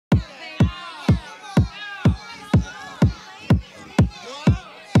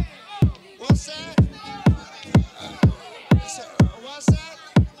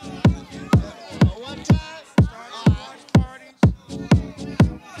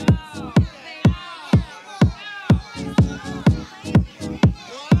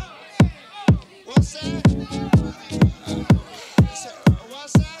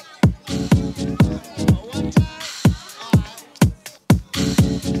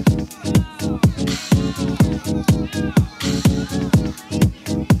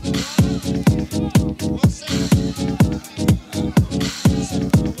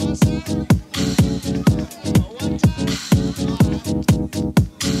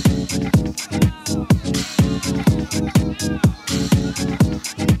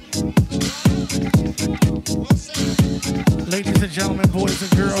and gentlemen, boys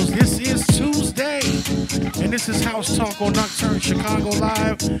and girls, this is Tuesday, and this is House Talk on Nocturne Chicago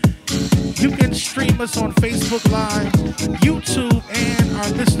Live. You can stream us on Facebook Live, YouTube, and our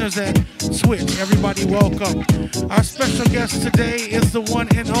listeners at Twitch. Everybody welcome. Our special guest today is the one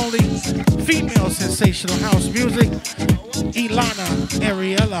and only female sensational house music, Ilana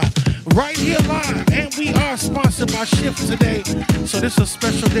Ariella, right here live. And we are sponsored by Shift today, so this is a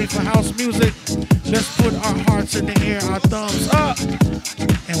special day for house music. Let's put our hearts in the air, our thumbs up,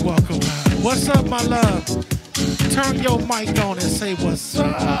 and welcome live. What's up, my love? Turn your mic on and say what's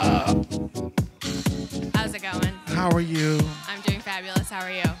up. How's it going? How are you? I'm doing fabulous. How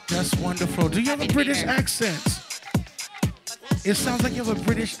are you? That's wonderful. Do you have a British accent? It sounds like you have a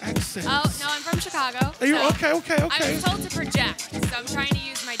British accent. Oh, no, I'm from Chicago. Are you so okay? I was told to project, so I'm trying to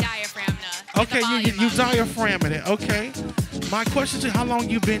use my diaphragm to okay, you diaphragming it. Okay. My question is, how long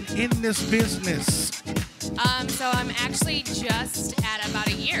you been in this business? So I'm actually just at about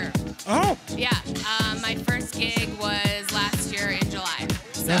a year. Oh. Yeah. My first gig was last year in July.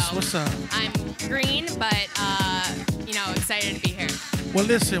 So that's what's up. I'm green, but excited to be here. Well,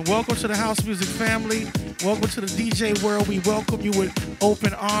 listen, welcome to the house music family. Welcome to the DJ world. We welcome you with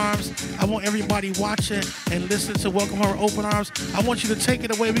open arms. I want everybody watching and listening to welcome her with open arms. I want you to take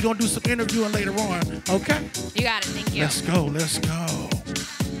it away. We're going to do some interviewing later on. Okay? You got it. Thank you. Let's go. Let's go.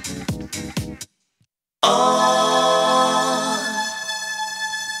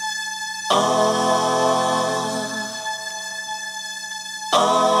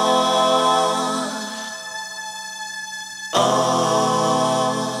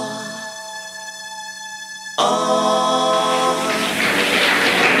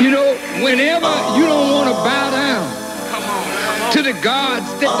 Whenever you don't want to bow down to the gods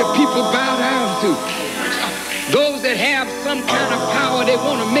that the people bow down to, those that have some kind of power, they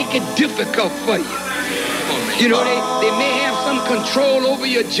want to make it difficult for you. You know, they may have some control over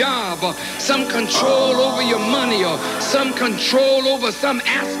your job, or some control over your money, or some control over some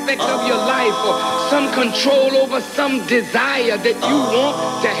aspect of your life, or some control over some desire that you want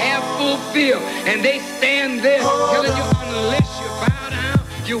to have fulfilled. And they stand there telling you, unless you bow down,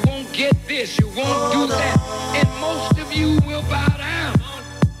 you won't get this, you won't do that. And most of you will bow down.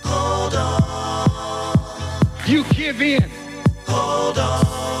 Hold on. You give in. Hold on.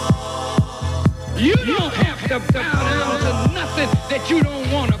 You don't have to bow down to nothing that you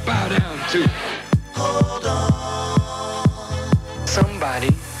don't want to bow down to. Hold on.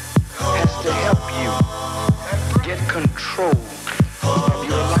 Somebody has to help you get control of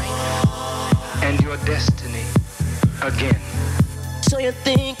your life and your destiny again. So you're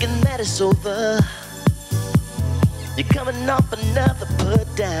thinking that it's over. You're coming off another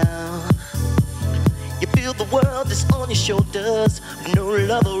put down. You feel the world is on your shoulders, with no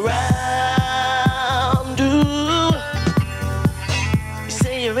love around. Ooh. You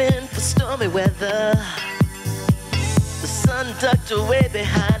say you're in for stormy weather. The sun tucked away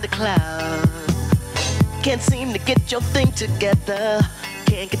behind the cloud. Can't seem to get your thing together.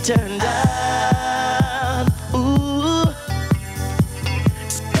 Can't get turned on. Ooh.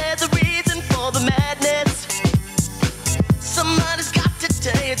 The madness. Somebody's got to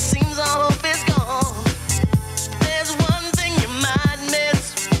tell you it seems all hope is gone. There's one thing you might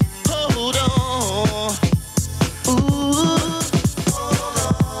miss. Hold on. Ooh. Hold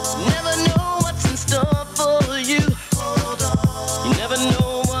on. Never know what's in store for you. Hold on. You never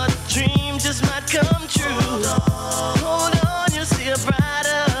know what dream just might come true. Hold on, you'll see a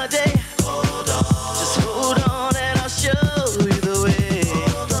brighter day. Hold on. Just hold on and I'll show you the way.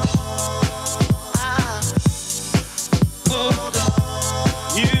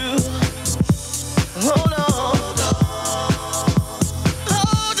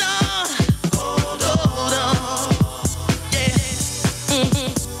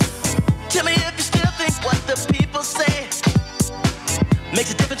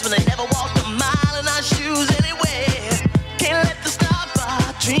 Makes a difference when they never walked a mile in our shoes anyway. Can't let the stop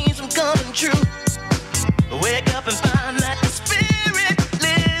our dreams from coming true. Wake up and find that the spirit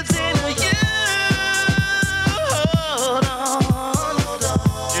lives in you. Hold on.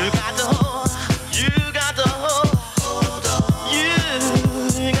 You got to hold. You got to hold.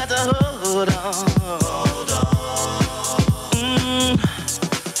 You got to hold on. Yeah.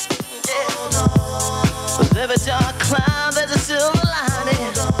 With every dark cloud there's a silver lining.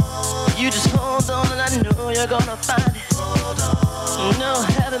 You just hold on and I know you're gonna find it. No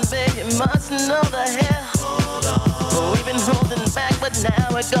heaven, baby, you must know the hell. We've been holding back, but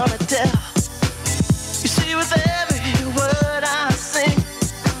now we're gonna tell. You see, with every word I sing,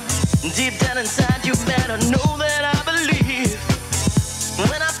 deep down inside you better know that I believe.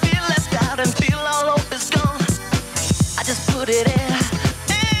 When I feel left out and feel all hope is gone, I just put it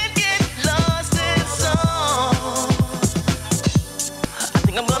and get lost in song. I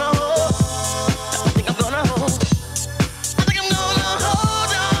think I'm gonna hold. I think I'm gonna hold. I think I'm gonna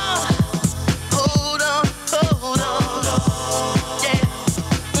hold on. Hold on, hold on. Yeah,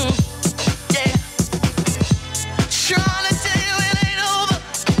 yeah. Trying to tell you it ain't over.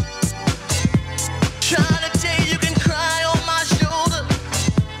 Trying to tell you you can cry on my shoulder.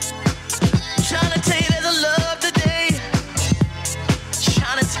 Trying to tell you there's a love today.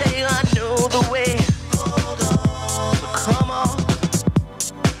 Trying to tell you I know the way. So come on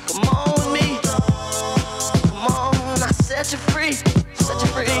with me. Come on, I set you free, set you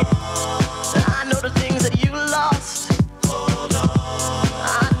free. I know the things that you lost.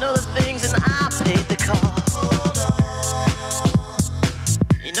 I know the things and I paid the cost.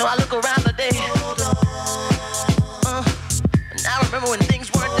 You know I look around today. And I remember when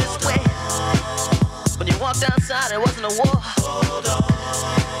things weren't this way. When you walked outside, it wasn't a war.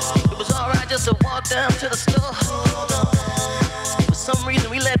 It was alright just to walk down to the store. For some reason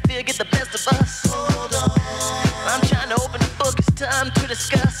we let fear get the best of us. I'm trying to open the book, it's time to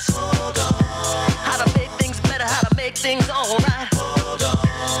discuss how to make things better, how to make things alright.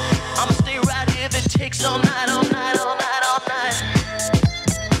 I'ma stay right here if it takes all night, all night, all night, all night.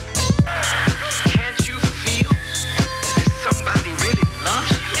 Can't you feel that somebody really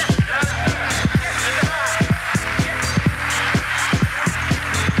loves you?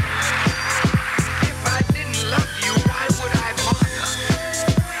 If I didn't love you, why would I bother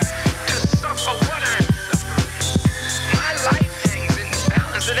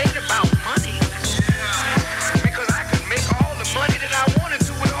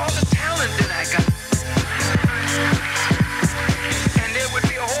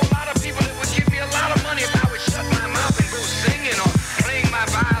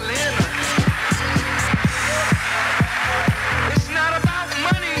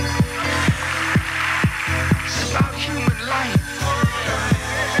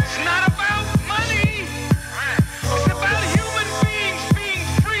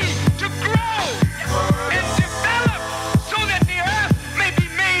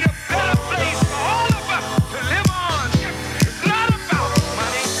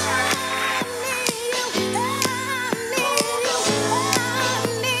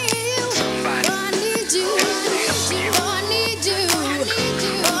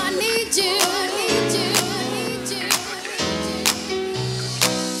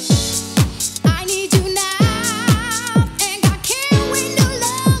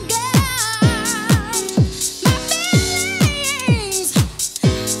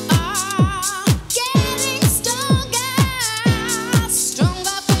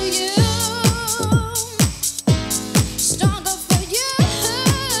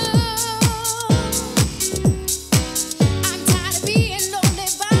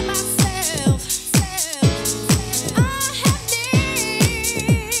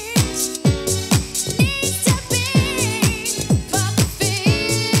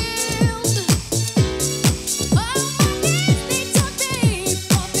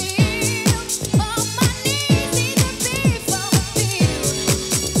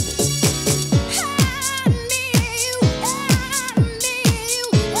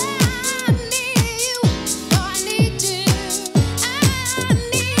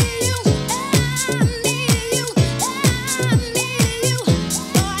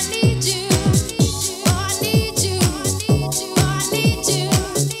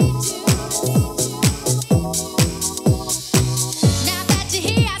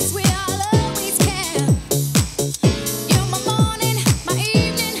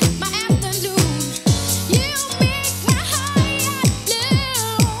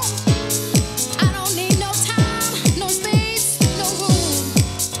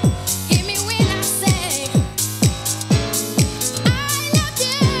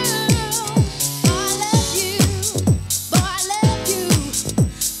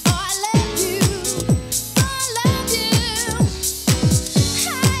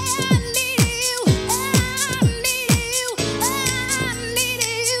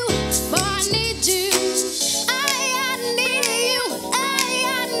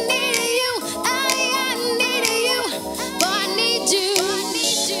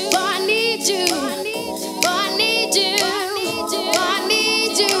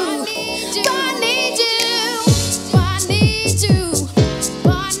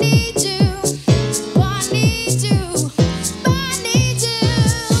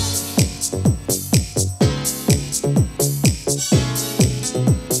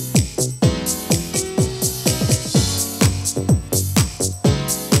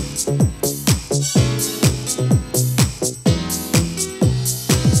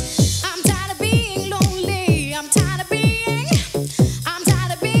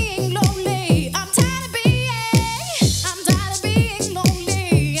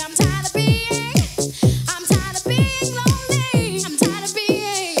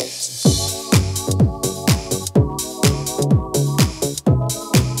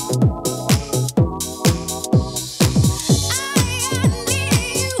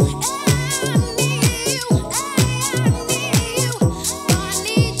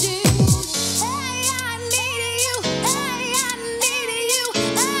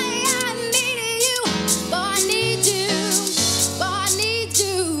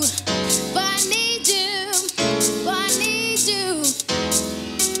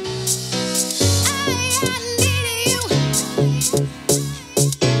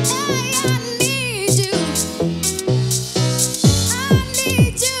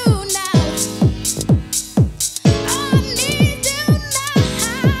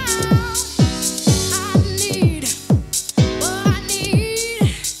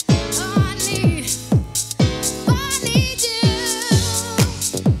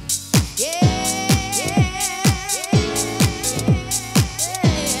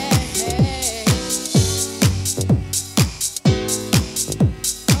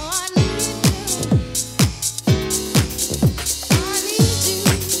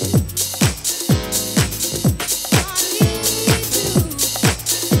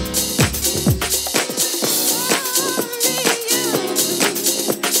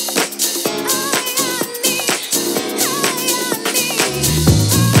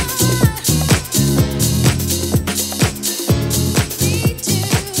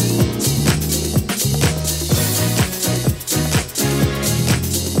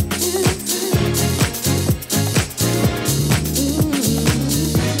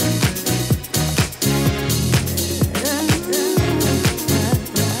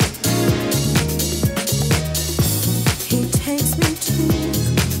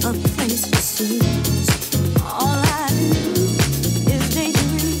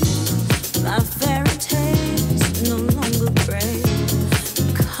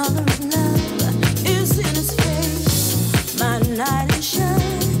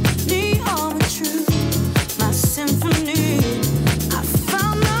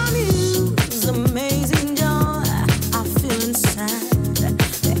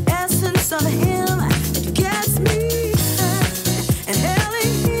Him, it gets me high, and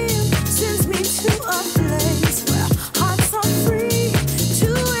hailing him sends me to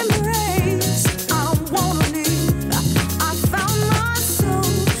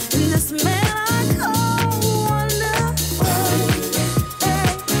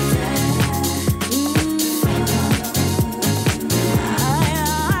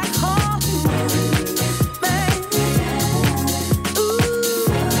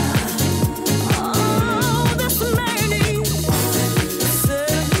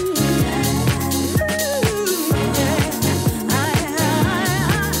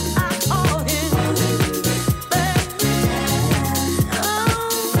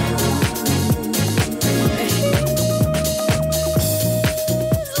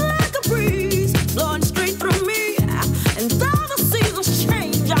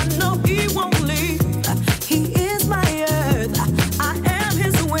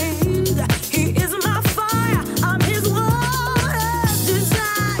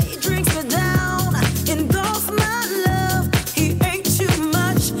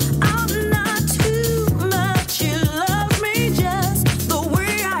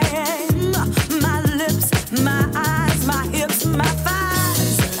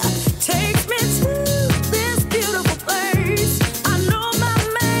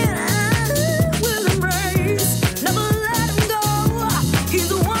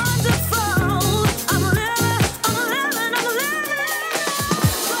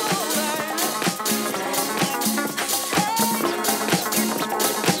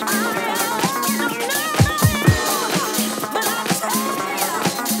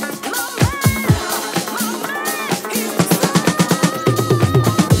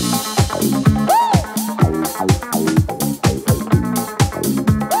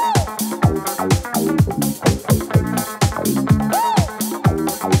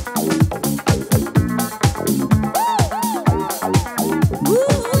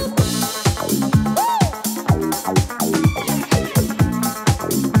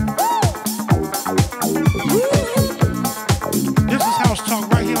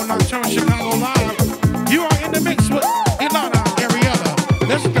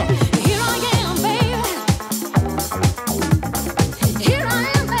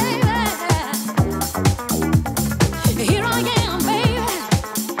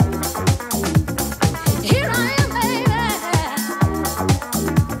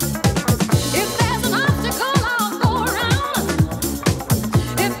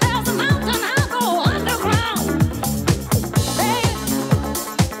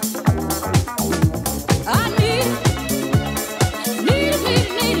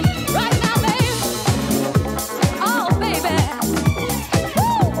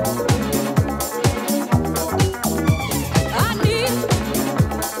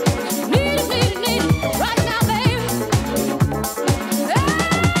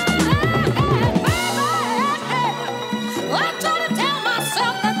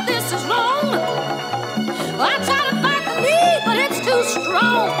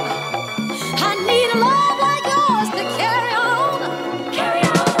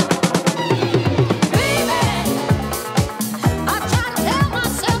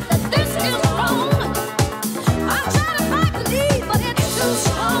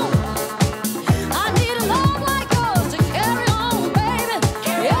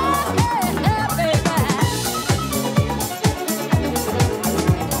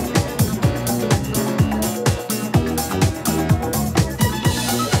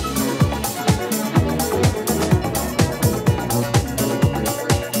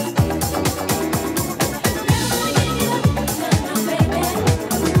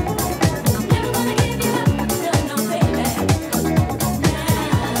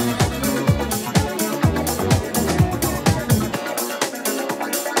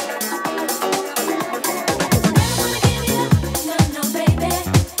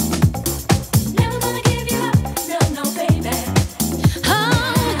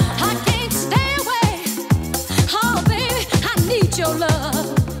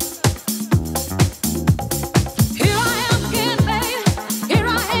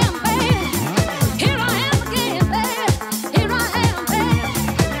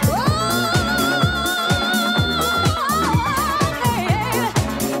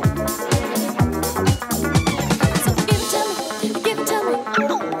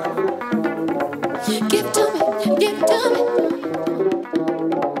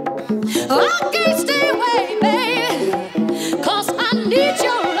need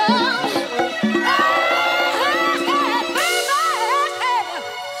your love.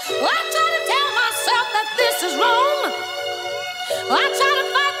 I try to tell myself that this is wrong. I try to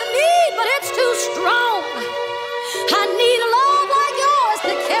fight the need, but it's too strong. I need a love like yours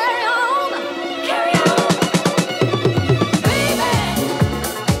to carry on. Carry on. Baby,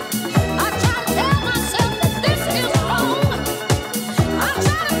 I try to tell myself that this is wrong. I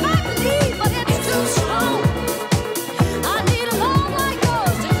try to fight the need, but it's too strong. I need a love like yours.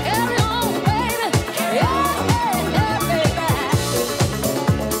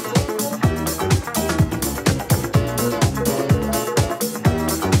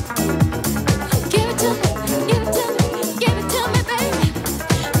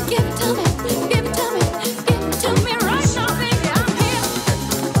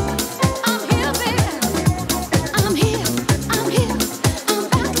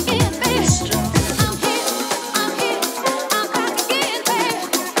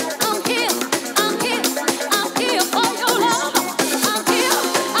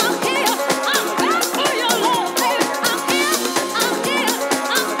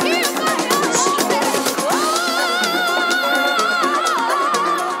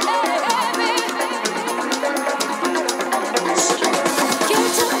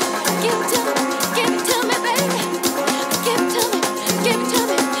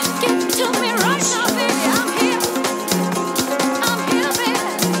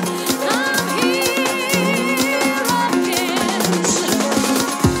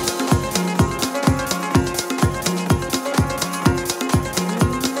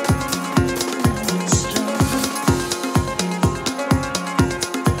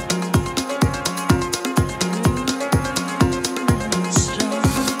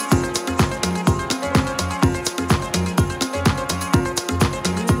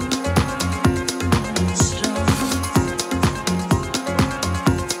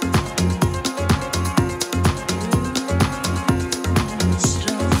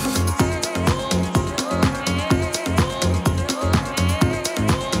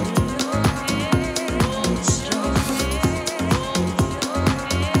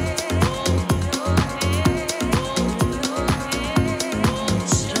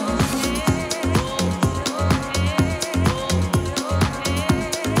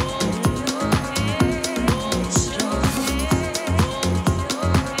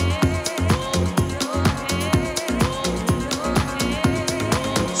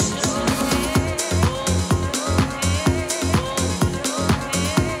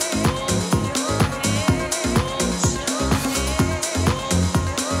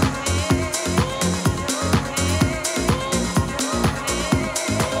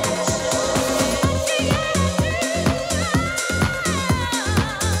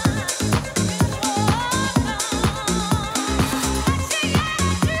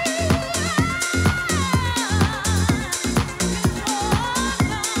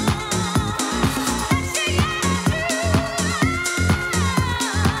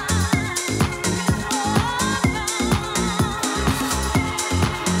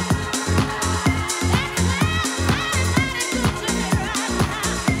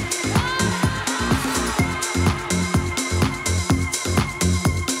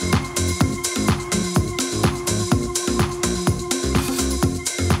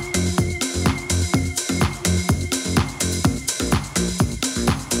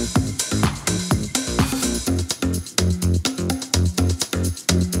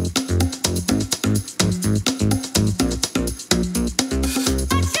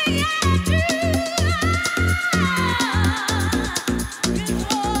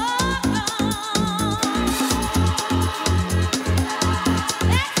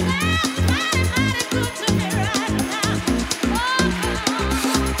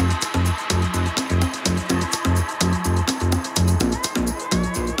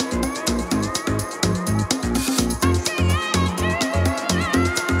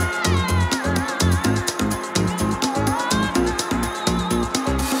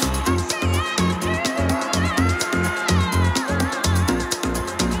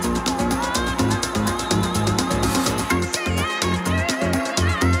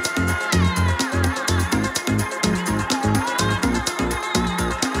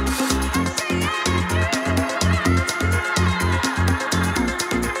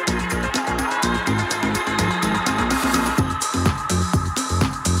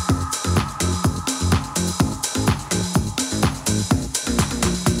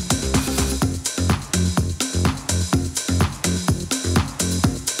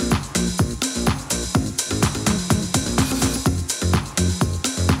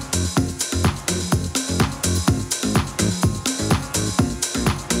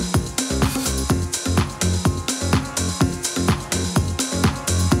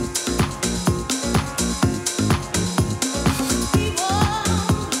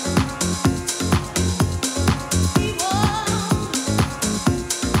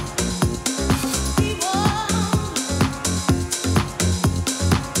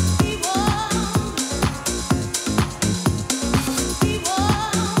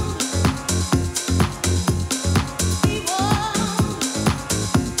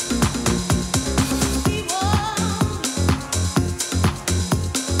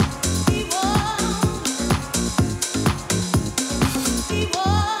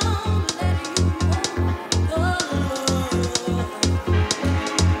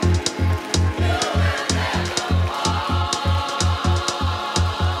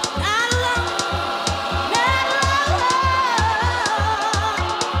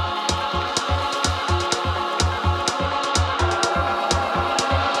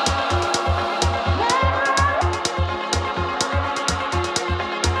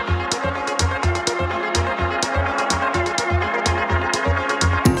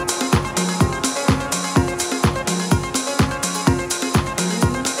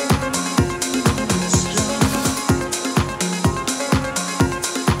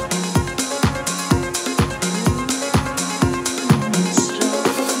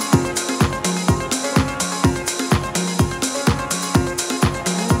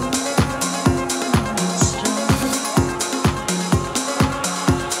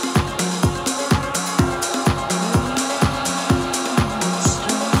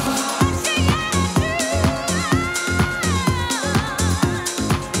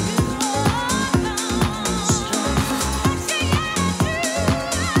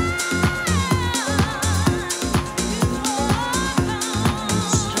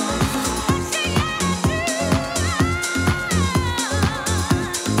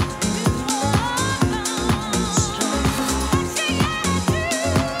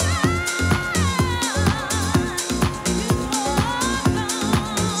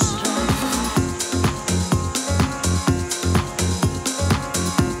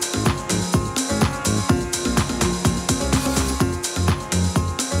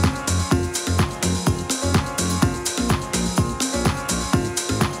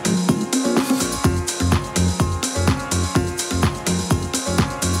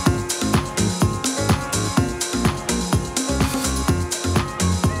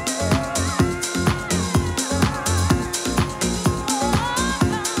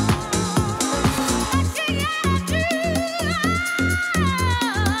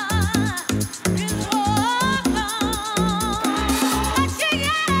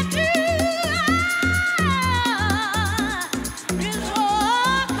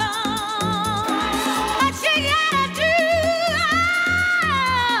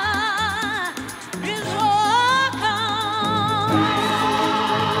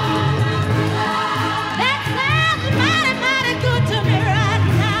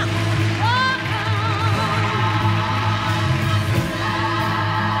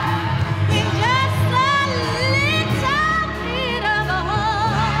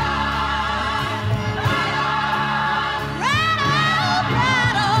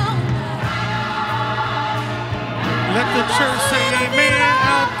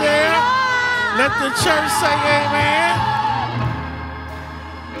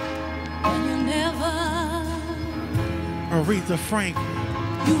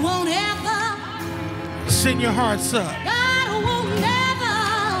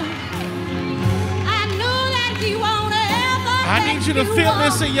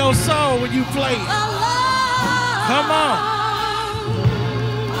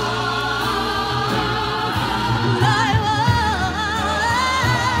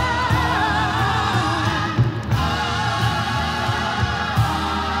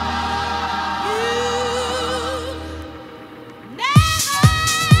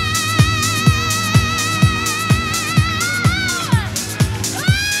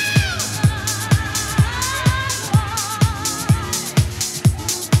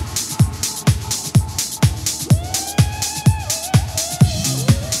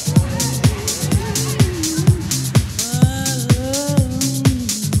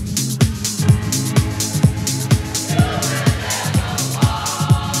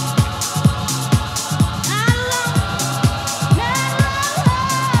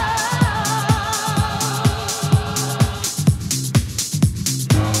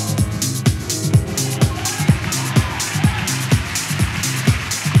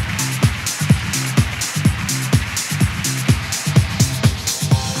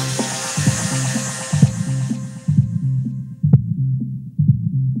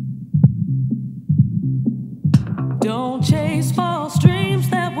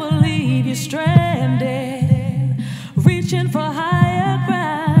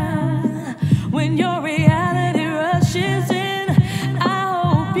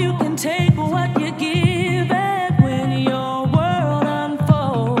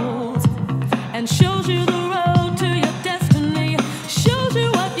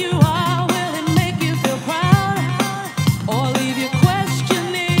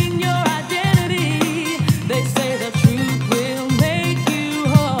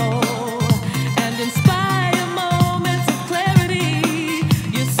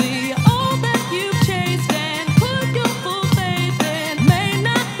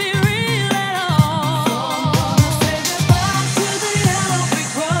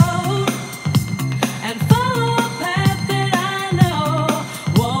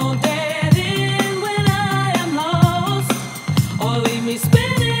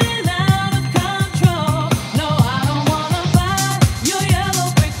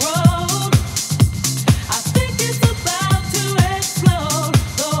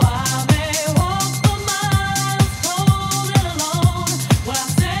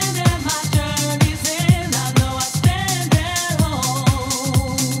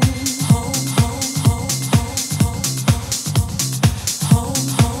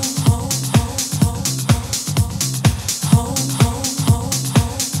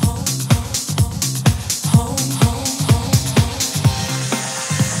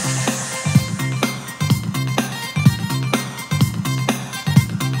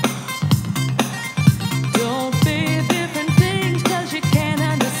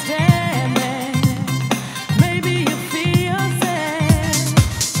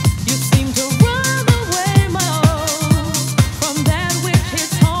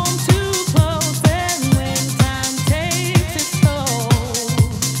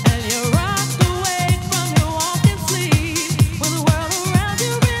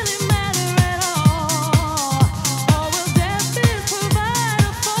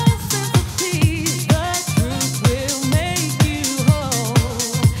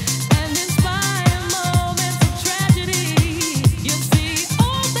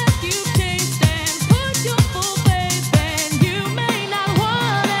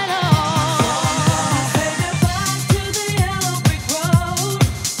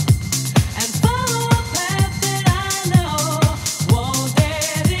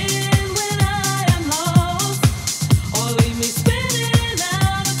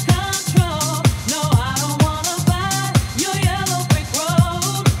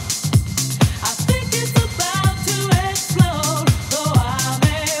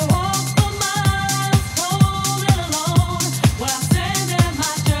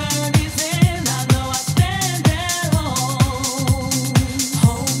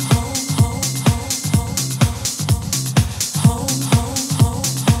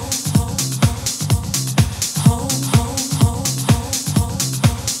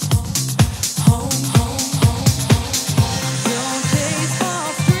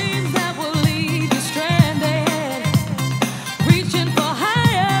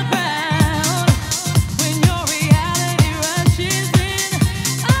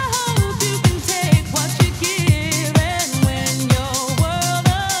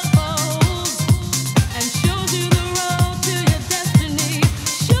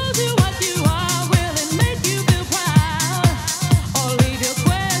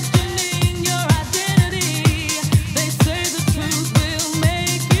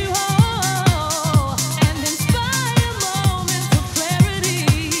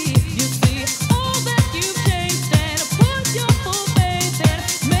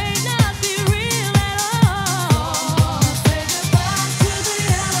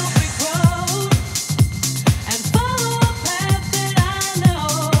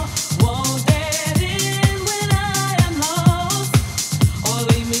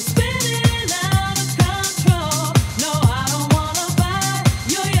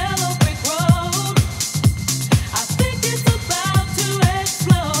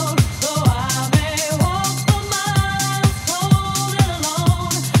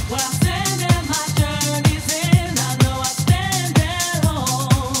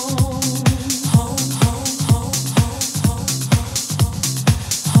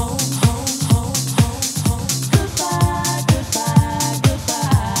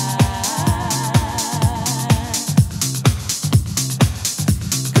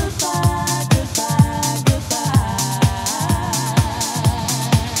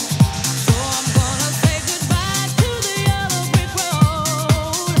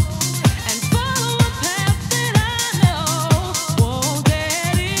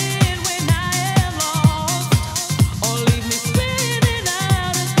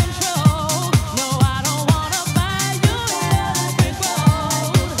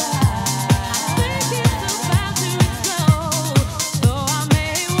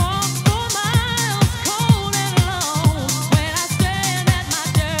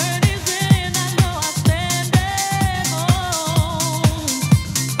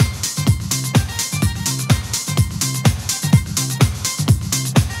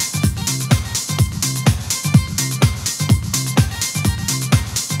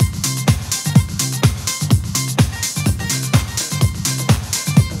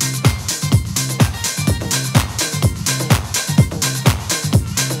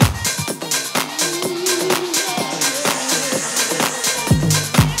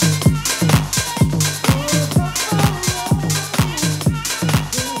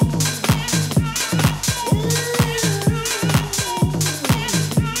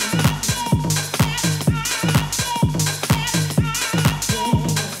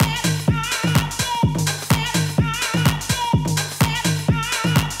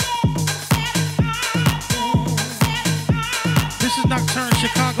 Nocturne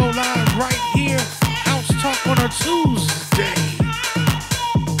Chicago Live right here. House Talk on a Tuesday.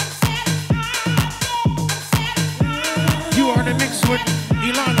 You are in the mix with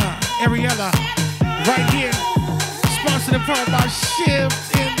Ilana, Ariella, right here. Sponsored and powered by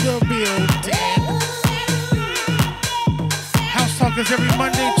Shift in the building. House Talk is every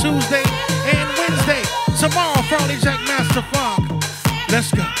Monday, Tuesday, and Wednesday. Tomorrow, Farley Jack Master Funk.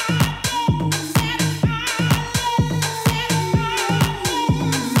 Let's go.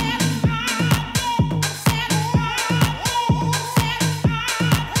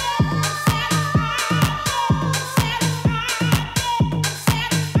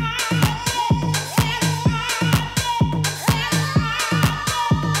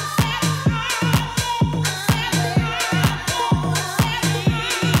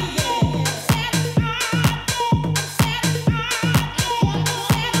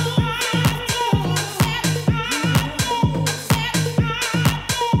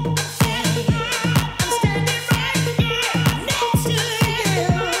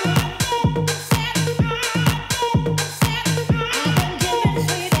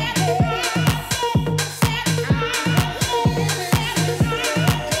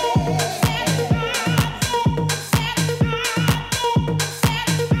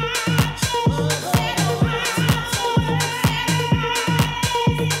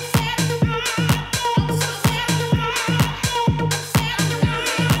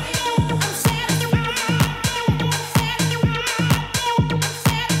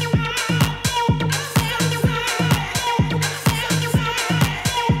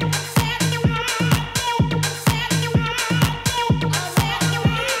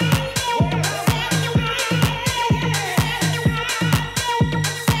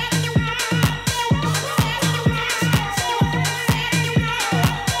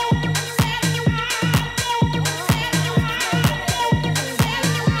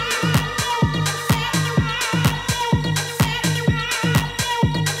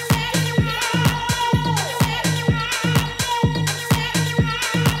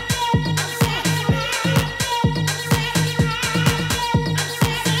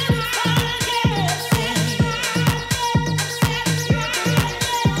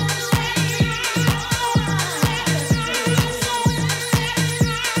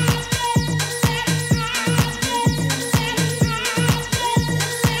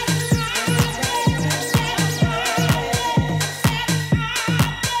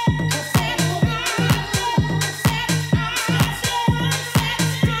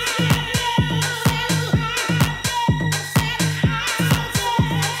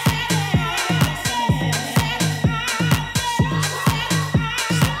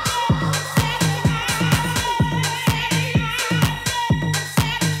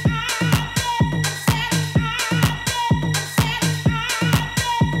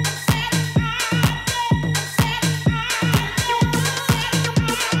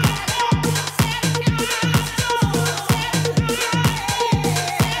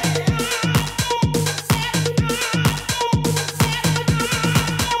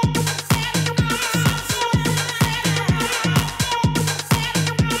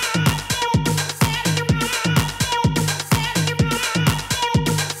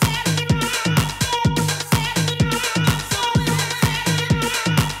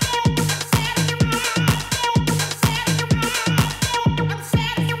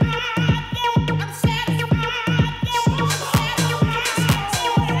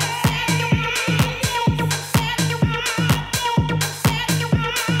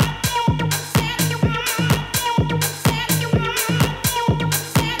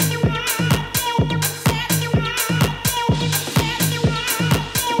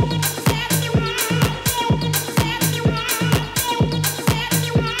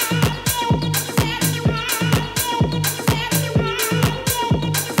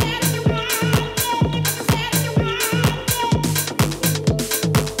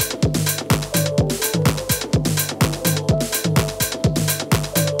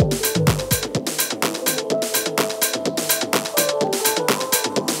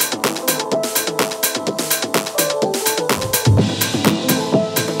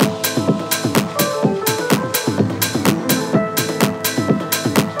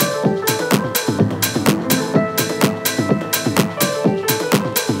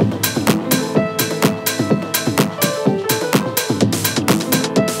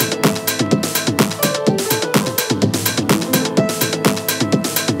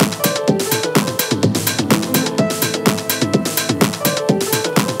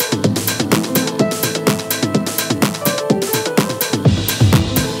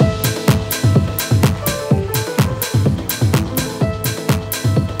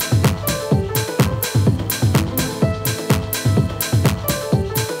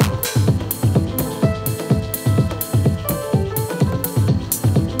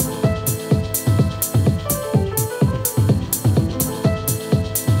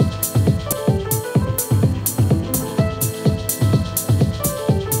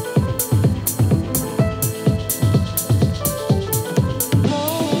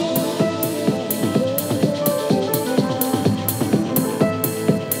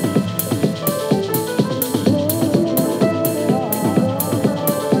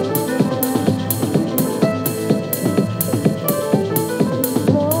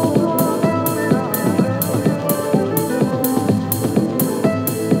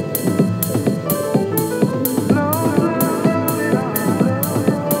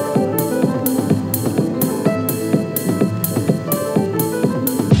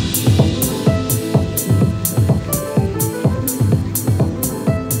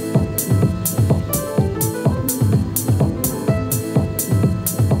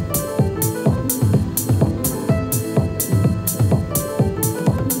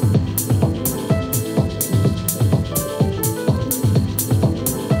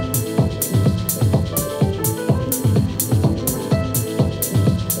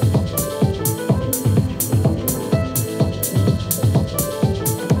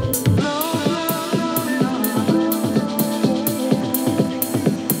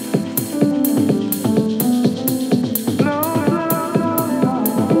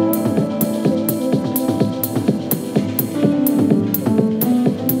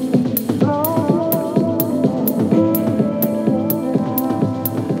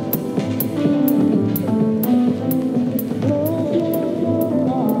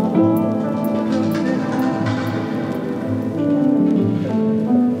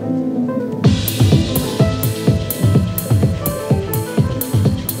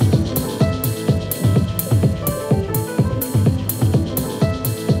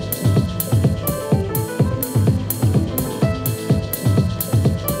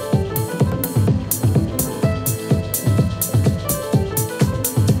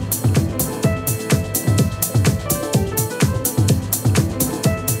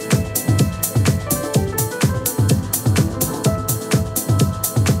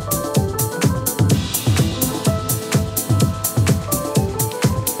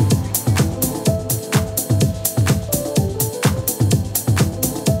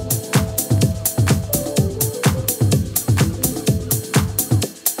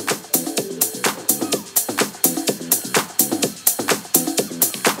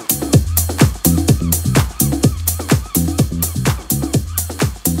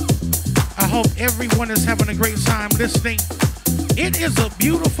 hope everyone is having a great time listening. It is a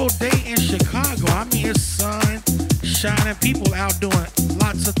beautiful day in Chicago. I mean, it's sun shining, people out doing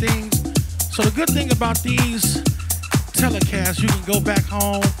lots of things. So the good thing about these telecasts, you can go back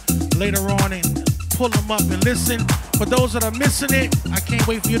home later on and pull them up and listen. For those that are missing it, I can't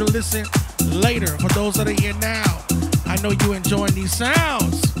wait for you to listen later. For those that are here now, I know you enjoying these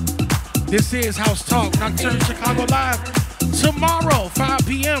sounds. This is House Talk, Nocturne Chicago Live. Tomorrow, 5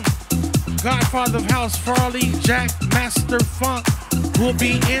 p.m., Godfather of House, Farley, Jack, Master Funk will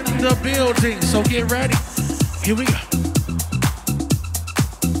be in the building. So get ready. Here we go.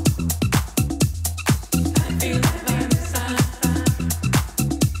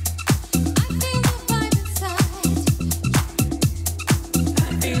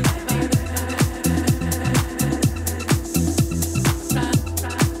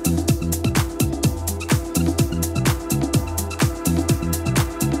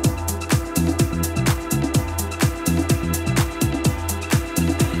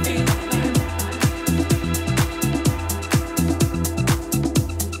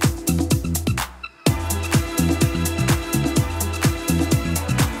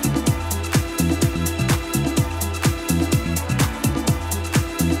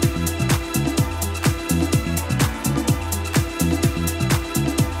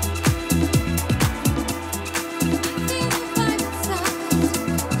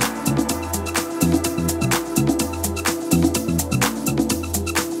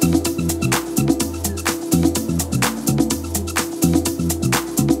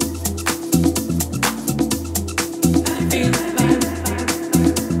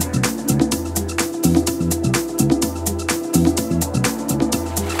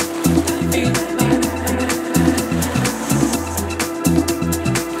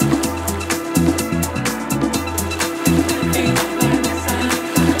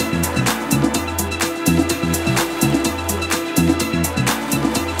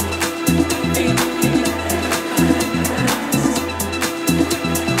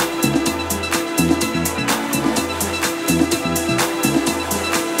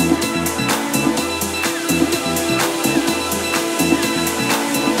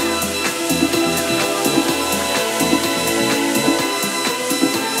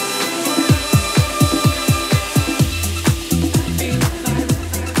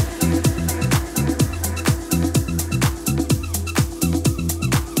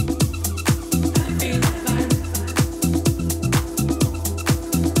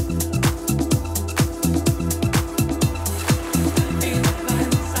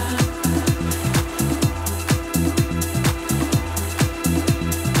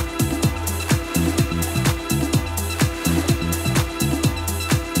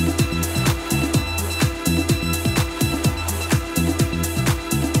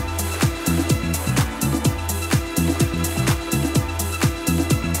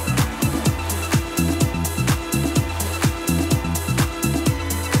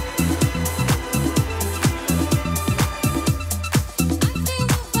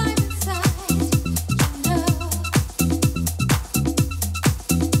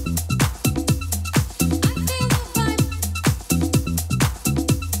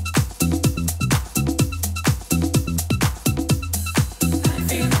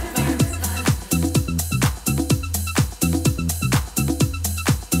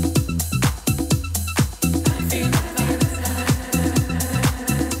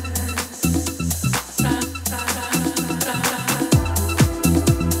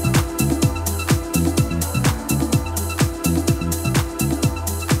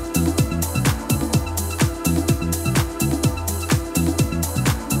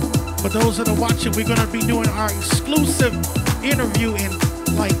 Those that are watching, we're going to be doing our exclusive interview in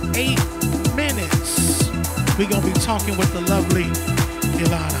like 8 minutes. We're going to be talking with the lovely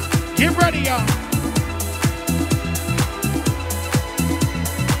Ilana. Get ready, y'all.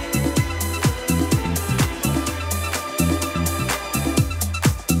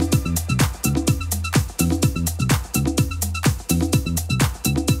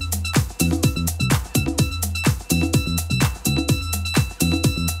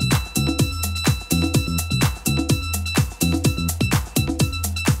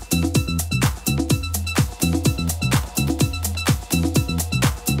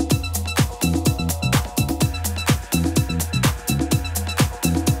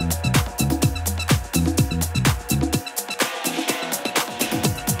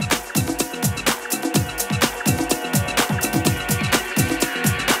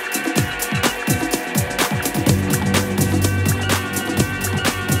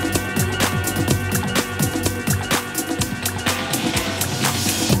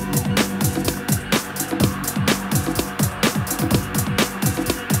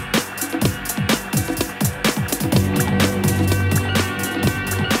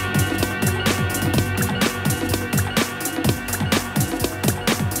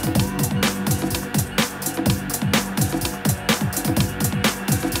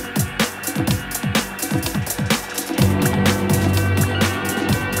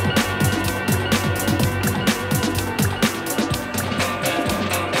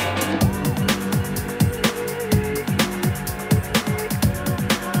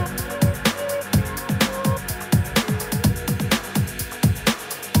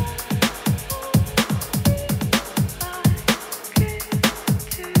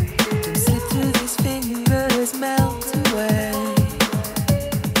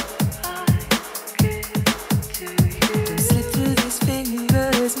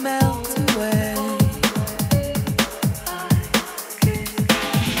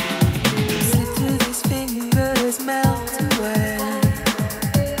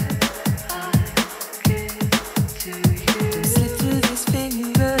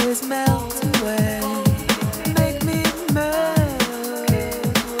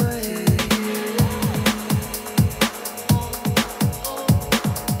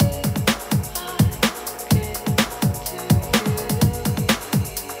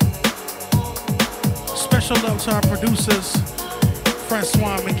 Special love to our producers,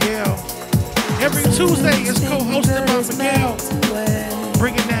 Francois Miguel. Every Tuesday is co-hosted by Miguel,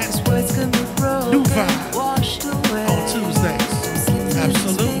 bringing that new vibe on Tuesdays.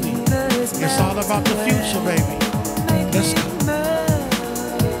 Absolutely. It's all about the future, baby. Let's go.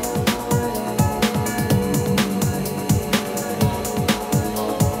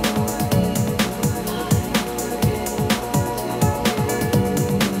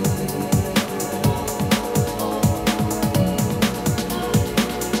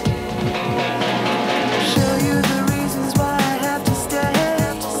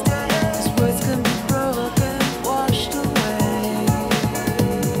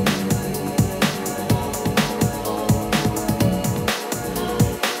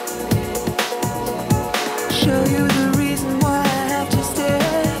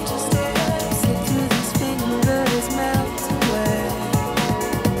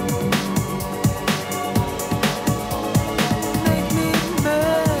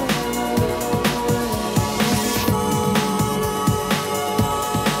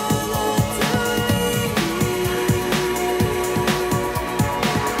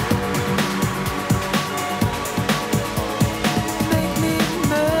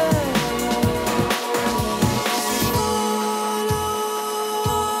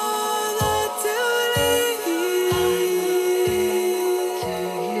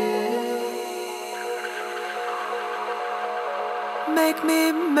 Make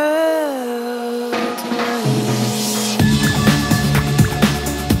me melt away.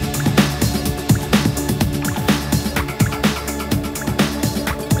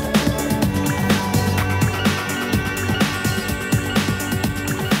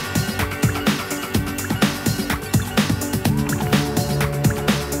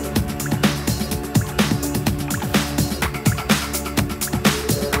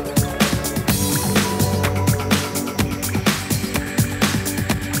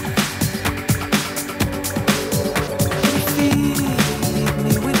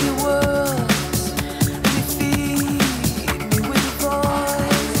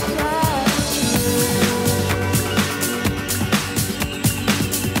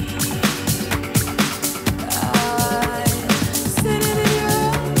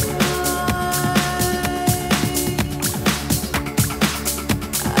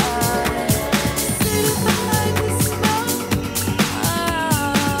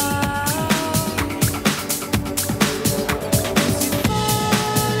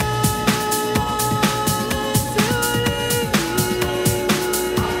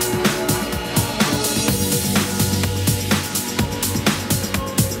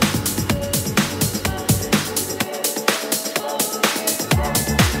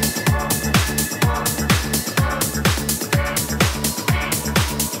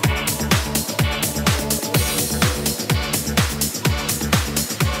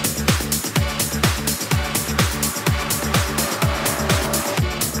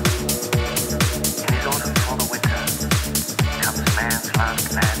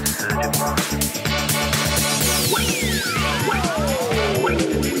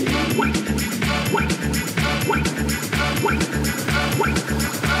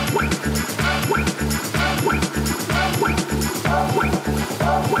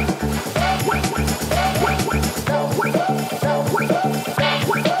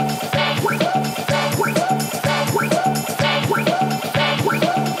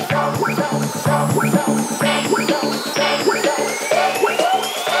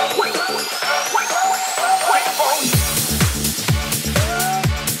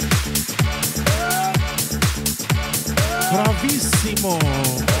 Bravissimo.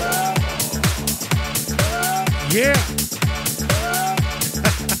 Yeah.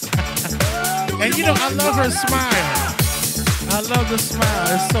 And you know, I love her smile. I love the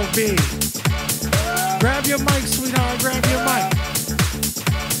smile. It's so big. Grab your mic, sweetheart. Grab your mic.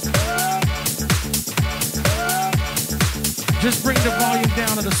 Just bring the volume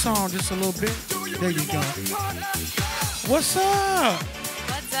down of the song just a little bit. There you go. What's up?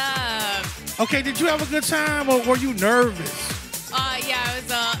 What's up? Okay, did you have a good time or were you nervous? Yeah, I was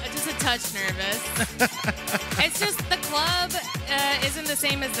just a touch nervous. It's just the club isn't the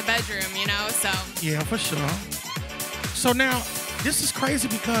same as the bedroom, you know, so. Yeah, for sure. So now, this is crazy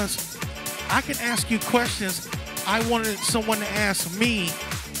because I can ask you questions I wanted someone to ask me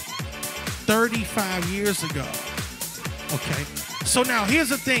 35 years ago. Okay, so now here's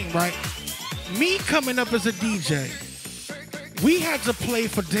the thing, right? Me coming up as a DJ, we had to play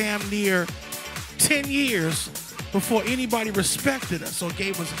for damn near 10 years before anybody respected us or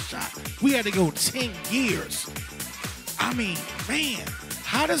gave us a shot. We had to go 10 years. I mean, man,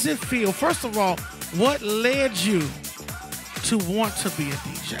 how does it feel? First of all, What led you to want to be a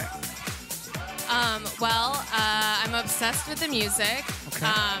DJ? Well, I'm obsessed with the music.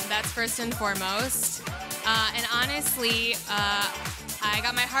 Okay. That's first and foremost. And honestly, I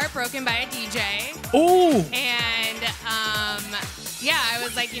got my heart broken by a DJ. Ooh. And yeah, I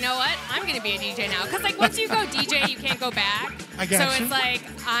was like, you know what? I'm gonna be a DJ now. Cause like once you go DJ, you can't go back. I got so you. it's like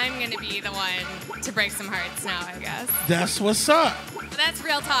I'm gonna be the one to break some hearts now, I guess. That's what's up. But that's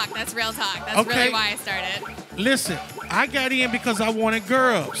real talk. That's real talk. That's Okay. really why I started. Listen, I got in because I wanted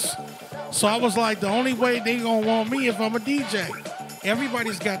girls. So I was like, the only way they gonna want me if I'm a DJ.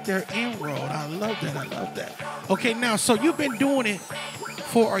 Everybody's got their inroad. I love that. I love that. Okay, now, so you've been doing it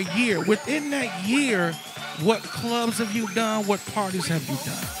for a year. Within that year, what clubs have you done? What parties have you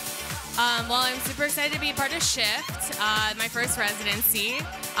done? Well, I'm super excited to be a part of Shift, my first residency.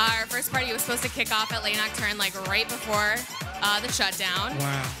 Our first party was supposed to kick off at Nocturne like right before the shutdown.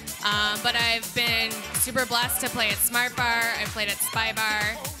 Wow. But I've been super blessed to play at Smart Bar. I've played at Spy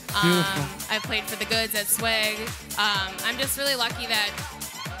Bar. Beautiful. I've played for the Goods at Swig. I'm just really lucky that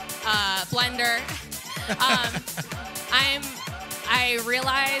Blender. I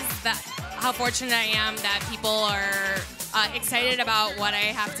realize that how fortunate I am that people are excited about what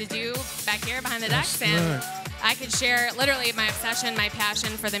I have to do back here behind the decks, That's and good. I could share literally my obsession, my passion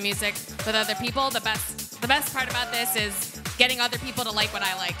for the music with other people. The best part about this is getting other people to like what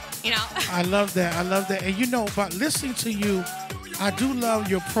I like, you know? I love that. I love that. And you know, by listening to you, I do love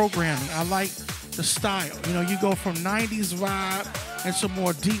your programming. I like the style. You know, you go from 90s vibe into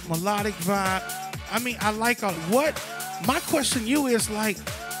more deep melodic vibe. I mean, I like what my question to you is like,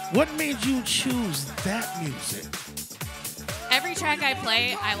 what made you choose that music? Every track I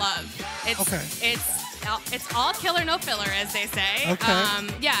play, I love. It's all killer, no filler, as they say. Okay.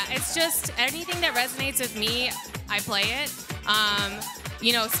 Yeah, it's just anything that resonates with me, I play it.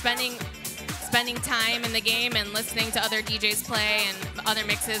 You know, spending time in the game and listening to other DJs play and other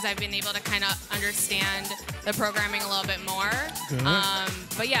mixes, I've been able to kind of understand the programming a little bit more. Good.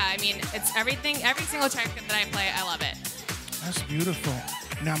 But yeah, I mean, it's everything. Every single track that I play, I love it. That's beautiful.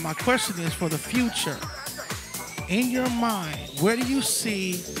 Now, my question is for the future. In your mind, where do you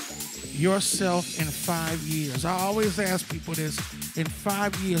see yourself in 5 years? I always ask people this. In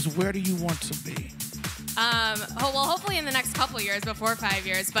 5 years, where do you want to be? Well, hopefully in the next couple of years, before 5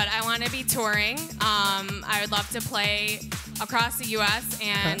 years, but I want to be touring. I would love to play across the U.S.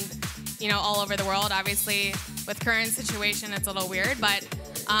 and, you know, all over the world. Obviously, with current situation, it's a little weird, but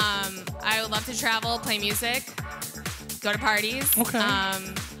I would love to travel, play music, go to parties. Okay.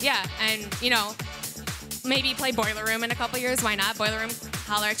 Yeah, and, you know, maybe play Boiler Room in a couple of years. Why not? Boiler Room,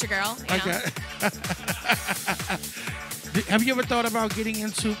 holler at your girl. You know? Okay. Have you ever thought about getting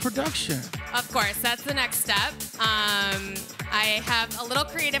into production? Of course, that's the next step. I have a little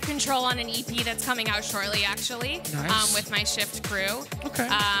creative control on an EP that's coming out shortly, actually, Nice. with my Shift crew. Okay.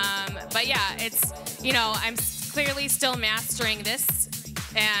 But yeah, it's, you know, I'm clearly still mastering this,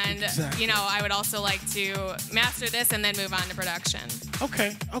 and, Exactly. you know, I would also like to master this and then move on to production.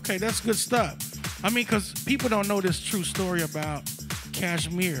 Okay, that's good stuff. I mean, because people don't know this true story about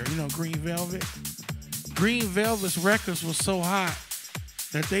Cashmere, you know, Green Velvet. Green Velvet's records was so hot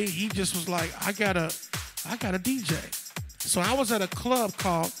that he just was like, I got a DJ. So I was at a club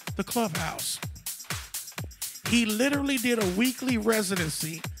called the Clubhouse. He literally did a weekly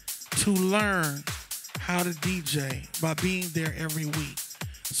residency to learn how to DJ by being there every week.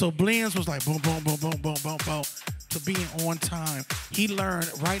 So Blends was like boom, boom, boom, boom, boom, boom, boom, to being on time. He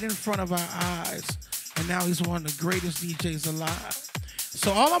learned right in front of our eyes, and now he's one of the greatest DJs alive.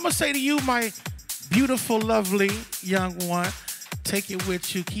 So all I'm going to say to you, my beautiful, lovely young one, take it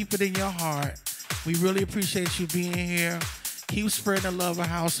with you. Keep it in your heart. We really appreciate you being here. Keep spreading the love of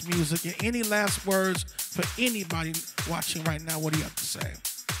house music. And any last words for anybody watching right now? What do you have to say?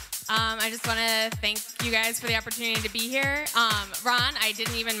 I just want to thank you guys for the opportunity to be here. Ron, I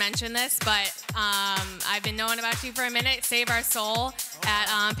didn't even mention this, but I've been knowing about you for a minute. Save Our Soul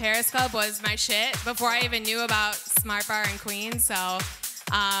at Periscope was my shit before I even knew about Smart Bar in Queens. So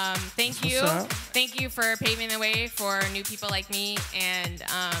thank you. Thank you for paving the way for new people like me. And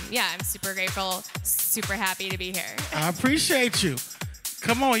yeah, I'm super grateful, super happy to be here. I appreciate you.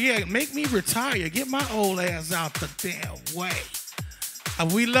 Come on, yeah, make me retire. Get my old ass out the damn way.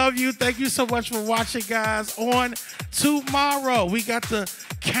 We love you. Thank you so much for watching, guys. On tomorrow, we got the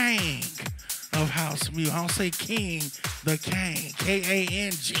king of house music. I don't say king, the king,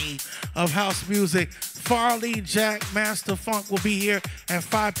 K-A-N-G of house music. Farley Jack Master Funk will be here at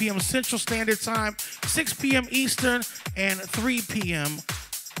 5 p.m. Central Standard Time, 6 p.m. Eastern, and 3 p.m.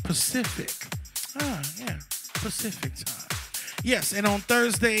 Pacific. Pacific time. Yes, and on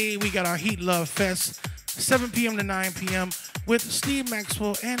Thursday, we got our Heat Love Fest, 7 p.m. to 9 p.m. with Steve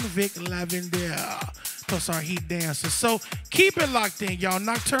Maxwell and Vic Lavender, plus our Heat dancers. So keep it locked in, y'all.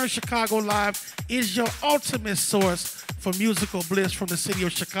 Nocturne Chicago Live is your ultimate source for musical bliss from the city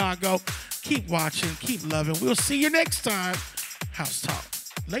of Chicago. Keep watching, keep loving. We'll see you next time. House Talk.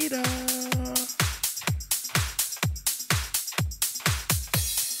 Later.